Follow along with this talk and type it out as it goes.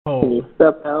Oh.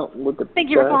 Step out and look at Thank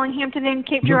you for calling Hampton Inn,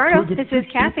 Cape Girardeau. This is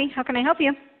Kathy. How can I help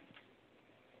you?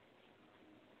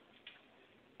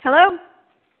 Hello?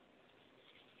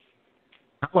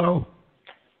 Hello.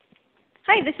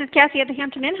 Hi, this is Kathy at the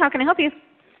Hampton Inn. How can I help you?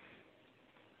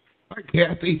 Hi,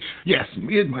 Kathy. Yes,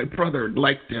 me and my brother would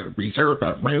like to reserve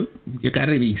a room. You got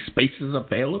any spaces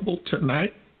available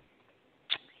tonight?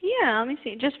 Yeah, let me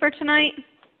see. Just for tonight?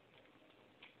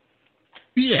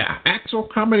 Yeah. Axel,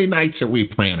 how many nights are we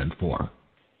planning for?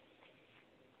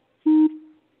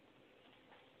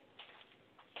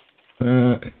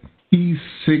 He's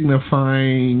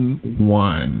signifying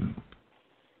 1.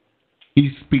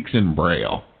 He speaks in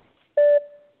Braille.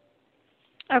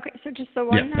 Okay, so just the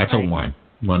one night? Yeah, that's a 1.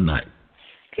 1 night.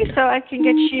 Okay, so I can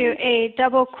get you a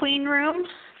double queen room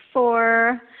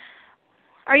for...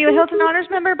 Are you a Hilton Honors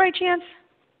member by chance?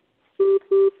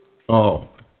 Oh,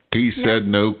 he said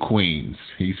no queens.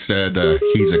 He said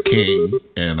he's a king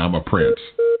and I'm a prince.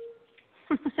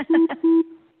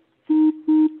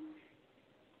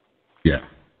 Yeah.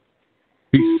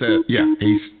 He said, yeah,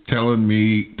 he's telling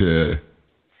me to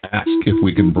ask if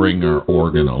we can bring our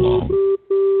organ along.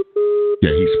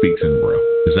 Yeah, he speaks in Braille.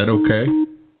 Is that okay?